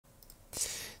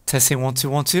Testing 1 2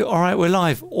 1 2. All right, we're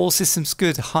live. All systems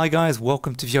good. Hi guys,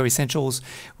 welcome to VR Essentials,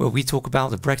 where we talk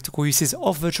about the practical uses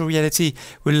of virtual reality.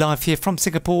 We're live here from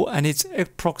Singapore, and it's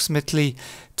approximately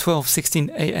 12:16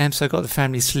 a.m. So I got the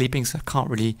family sleeping, so I can't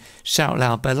really shout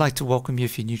loud. But I'd like to welcome you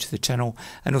if you're new to the channel,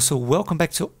 and also welcome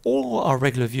back to all our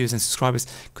regular viewers and subscribers,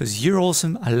 because you're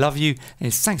awesome. I love you, and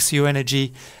it's thanks to your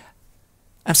energy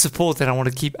and support that I want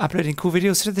to keep uploading cool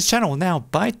videos to the channel. Now,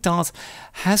 Bytedance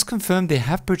has confirmed they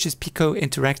have purchased Pico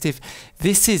Interactive.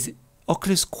 This is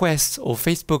Oculus Quest or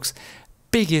Facebook's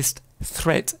biggest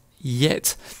threat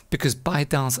yet, because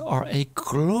Bytedance are a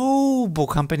global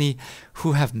company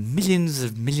who have millions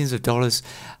of dollars,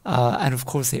 and of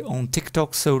course they own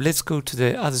TikTok. So let's go to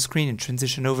the other screen and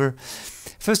transition over.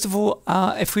 First of all,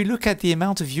 if we look at the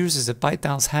amount of users that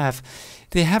Bytedance have,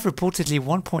 they have reportedly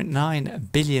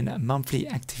 1.9 billion monthly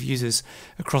active users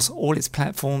across all its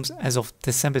platforms as of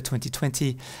December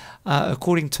 2020,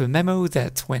 according to a memo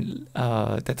that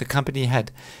that the company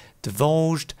had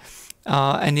divulged.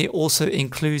 And it also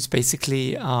includes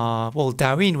basically, well,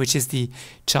 Douyin, which is the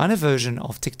China version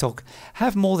of TikTok,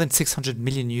 have more than 600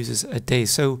 million users a day.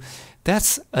 So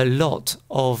that's a lot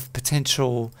of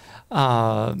potential,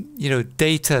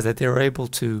 data that they're able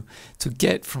to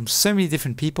get from so many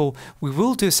different people. We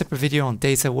will do a separate video on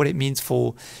data, what it means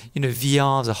for,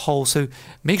 VR as a whole. So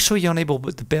make sure you enable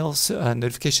the bell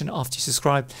notification after you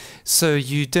subscribe, so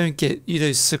you don't get,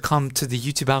 succumb to the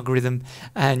YouTube algorithm,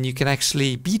 and you can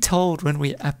actually be told when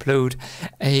we upload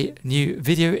a new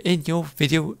video in your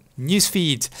video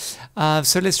newsfeed.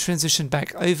 So let's transition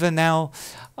back over now.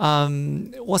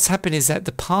 What's happened is that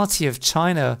the party of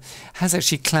China has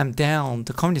actually clamped down,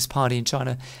 the Communist Party in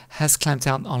China has clamped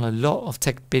down on a lot of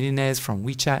tech billionaires from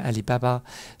WeChat, Alibaba,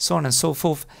 so on and so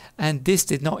forth. And this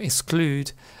did not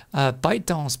exclude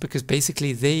Bytedance, because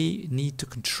basically they need to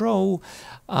control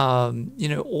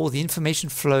all the information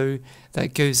flow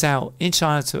that goes out in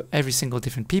China to every single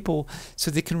different people, so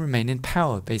they can remain in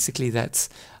power. Basically that's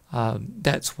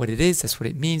what it is. That's what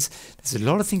it means. There's a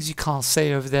lot of things you can't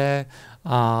say over there.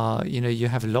 You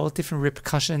have a lot of different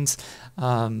repercussions,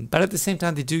 but at the same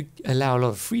time they do allow a lot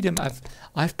of freedom.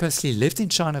 I've personally lived in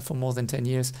China for more than 10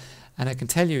 years, and I can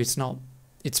tell you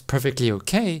it's perfectly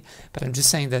okay. But I'm just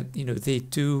saying that they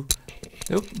do.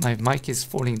 Oh, my mic is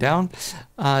falling down.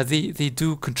 They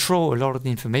do control a lot of the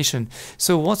information.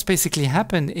 So what's basically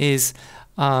happened is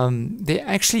they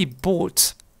actually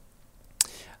bought.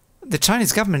 The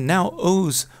Chinese government now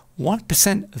owes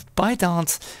 1% of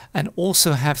Bytedance, and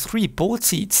also have 3 board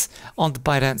seats on the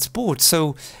Bytedance board.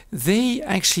 So they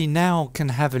actually now can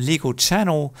have a legal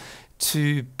channel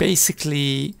to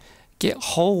basically get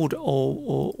hold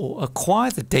or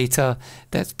acquire the data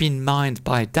that's been mined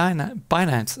by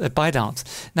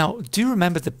Bytedance. Now, do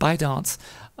remember that Bytedance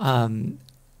can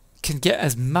get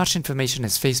as much information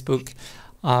as Facebook.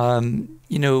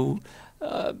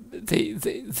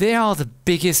 They are the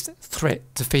biggest threat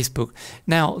to Facebook.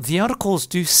 Now, the articles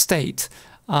do state,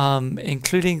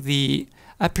 including the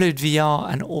Upload VR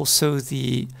and also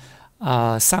the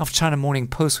South China Morning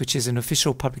Post, which is an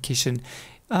official publication,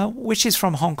 which is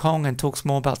from Hong Kong and talks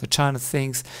more about the China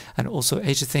things and also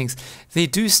Asia things. They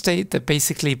do state that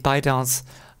basically Bytedance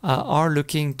are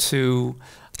looking to,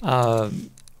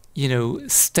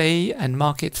 stay and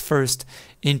market first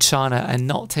in China and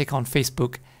not take on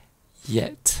Facebook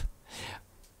yet.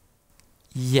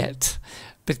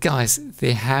 But guys,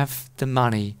 they have the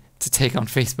money to take on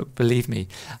Facebook, believe me.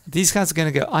 These guys are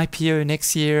going to go IPO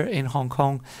next year in Hong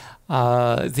Kong.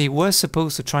 They were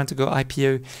supposed to try to go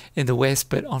IPO in the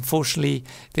West, but unfortunately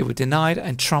they were denied,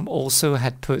 and Trump also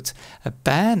had put a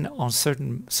ban on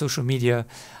certain social media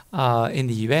in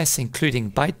the US,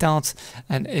 including Bytedance.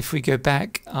 And if we go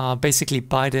back, basically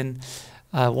Biden,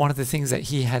 one of the things that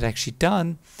he had actually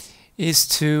done is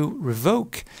to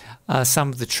revoke some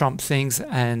of the Trump things,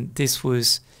 and this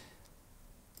was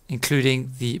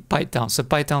including the Bytedance. So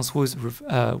Bytedance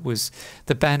was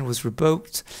the ban was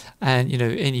revoked, and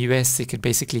in US they could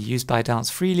basically use Bytedance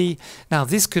freely. Now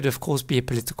this could of course be a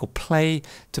political play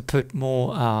to put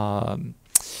more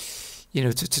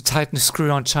to tighten the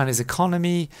screw on China's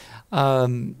economy.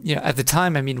 At the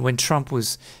time, when Trump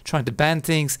was trying to ban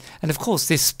things, and of course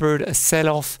this spurred a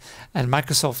sell-off, and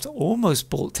Microsoft almost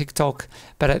bought TikTok,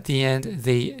 but at the end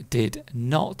they did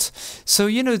not. So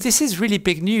this is really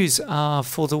big news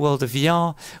for the world of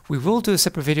VR. We will do a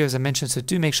separate video, as I mentioned, so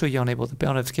do make sure you enable the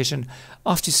bell notification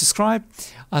after you subscribe,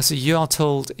 so you are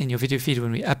told in your video feed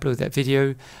when we upload that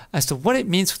video as to what it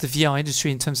means for the VR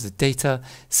industry in terms of the data,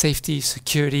 safety,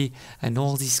 security, and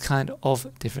all these kind of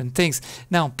different things.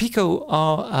 Now, Pico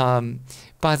are,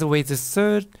 by the way, the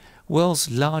 3rd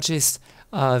world's largest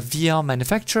VR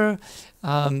manufacturer.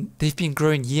 They've been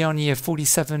growing year on year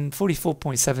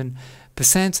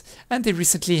 44.7%, and they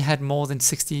recently had more than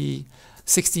 16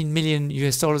 million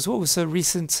US dollars. What was so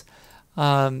recent?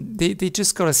 They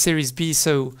just got a Series B,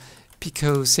 so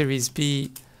Pico Series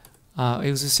B.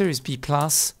 It was a Series B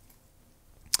plus.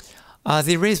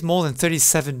 They raised more than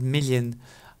 37 million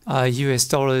US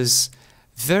dollars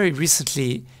very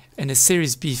recently in a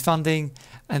Series B funding,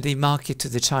 and they market to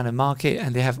the China market,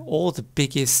 and they have all the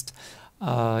biggest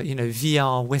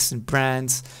VR Western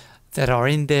brands that are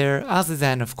in there, other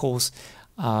than, of course,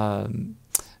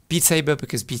 Beat Saber,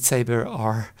 because Beat Saber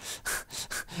are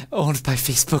owned by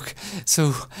Facebook.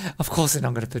 So, of course, they're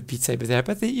not going to put Beat Saber there.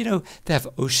 But, they have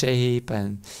O-Shape,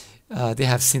 and they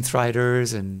have Synth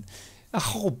Riders, and a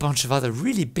whole bunch of other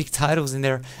really big titles in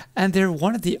there. And they're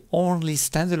one of the only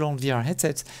standalone VR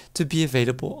headsets to be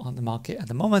available on the market at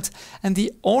the moment. And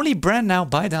the only brand now,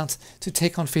 Bytedance, to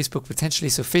take on Facebook potentially.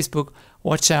 So Facebook,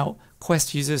 watch out.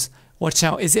 Quest users, watch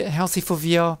out. Is it healthy for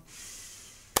VR?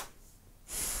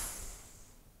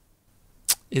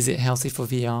 Is it healthy for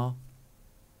VR?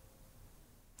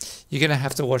 You're going to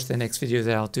have to watch the next video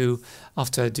that I'll do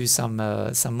after I do some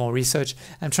more research.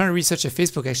 I'm trying to research if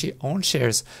Facebook actually owns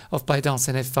shares of Bytedance,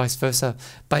 and if vice versa,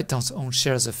 Bytedance owns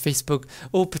shares of Facebook,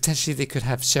 or potentially they could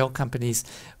have shell companies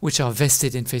which are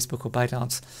vested in Facebook or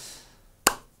Bytedance.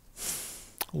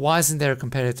 Why isn't there a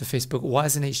competitor to Facebook? Why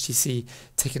isn't HTC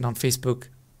taking on Facebook?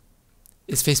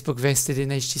 Is Facebook vested in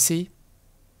HTC?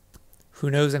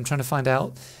 Who knows? I'm trying to find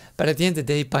out. But at the end of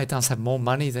the day, Bytedance have more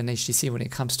money than HTC when it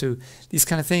comes to these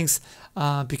kind of things,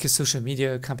 because social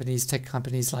media companies, tech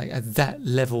companies like at that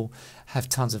level have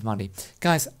tons of money.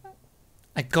 Guys,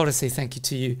 I gotta say thank you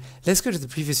to you. Let's go to the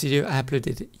previous video I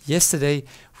uploaded yesterday,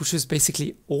 which was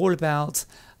basically all about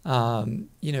the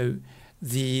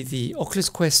Oculus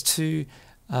Quest 2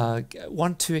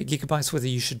 128 gigabytes, whether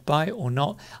you should buy or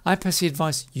not. I personally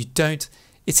advise you don't.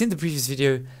 It's in the previous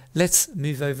video. Let's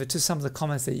move over to some of the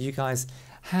comments that you guys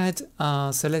had.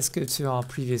 So let's go to our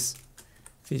previous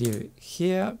video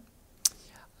here,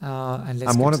 and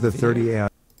let's. I'm go one to of the 30 AI.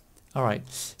 All right.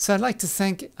 So I'd like to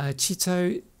thank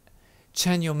Chito,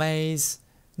 Chanyo Maze,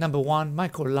 Number One,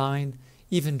 Michael Line,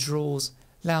 Even Draws,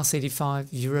 Laos85,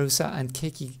 Eurosa, and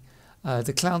Keki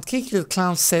the Clown. Keki the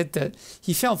Clown said that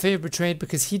he felt very betrayed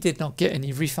because he did not get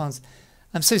any refunds.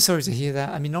 I'm so sorry to hear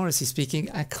that. I mean, honestly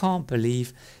speaking, I can't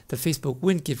believe that Facebook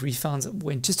wouldn't give refunds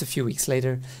when just a few weeks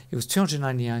later it was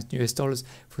 $299 US dollars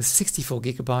for 64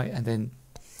 gigabyte, and then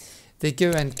they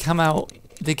go and come out.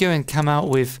 They go and come out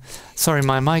with, sorry,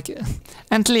 my mic.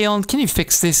 Antlion, can you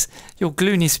fix this? Your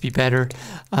glue needs to be better.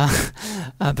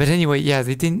 But anyway, yeah,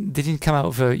 they didn't come out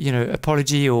with a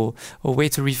apology or way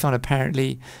to refund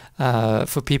apparently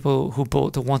for people who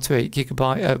bought the 128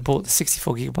 gigabyte, bought the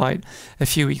 64 gigabyte a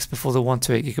few weeks before the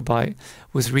 128 gigabyte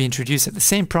was reintroduced at the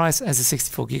same price as the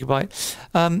 64 gigabyte.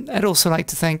 I'd also like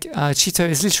to thank Chito.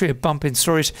 It's literally a bump in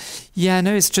storage. Yeah, I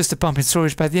know it's just a bump in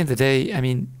storage, but at the end of the day, I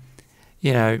mean,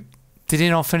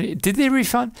 did they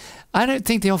refund? I don't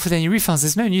think they offered any refunds.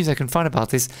 There's no news I can find about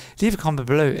this. Leave a comment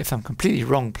below if I'm completely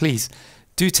wrong, please.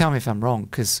 Do tell me if I'm wrong,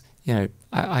 because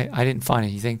I didn't find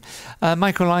anything.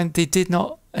 Michael Line, they did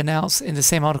not announce in the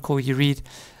same article you read.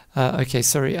 Okay,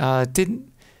 sorry.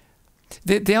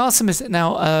 They asked them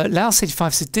now.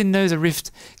 Laos85 said didn't know the Rift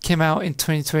came out in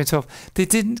 2012. They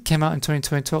didn't come out in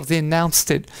 2012. They announced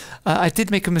it. I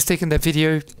did make a mistake in that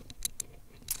video.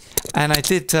 And I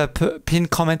did put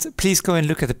pinned comments. Please go and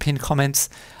look at the pinned comments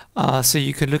so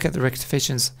you can look at the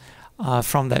rectifications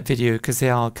from that video, because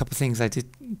there are a couple of things I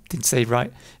didn't say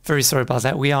right. Very sorry about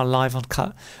that. We are live on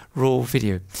cut raw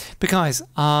video. But guys,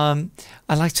 I'd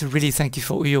like to really thank you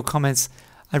for all your comments.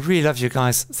 I really love you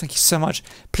guys. Thank you so much.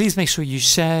 Please make sure you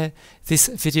share this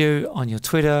video on your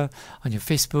Twitter, on your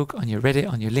Facebook, on your Reddit,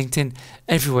 on your LinkedIn,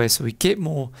 everywhere, so we get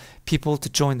more people to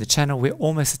join the channel. We're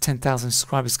almost at 10,000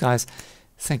 subscribers, guys.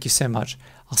 Thank you so much.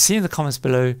 I'll see you in the comments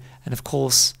below, and of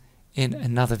course in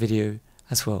another video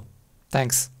as well.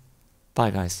 Thanks. Bye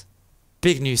guys.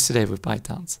 Big news today with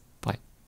Bytedance.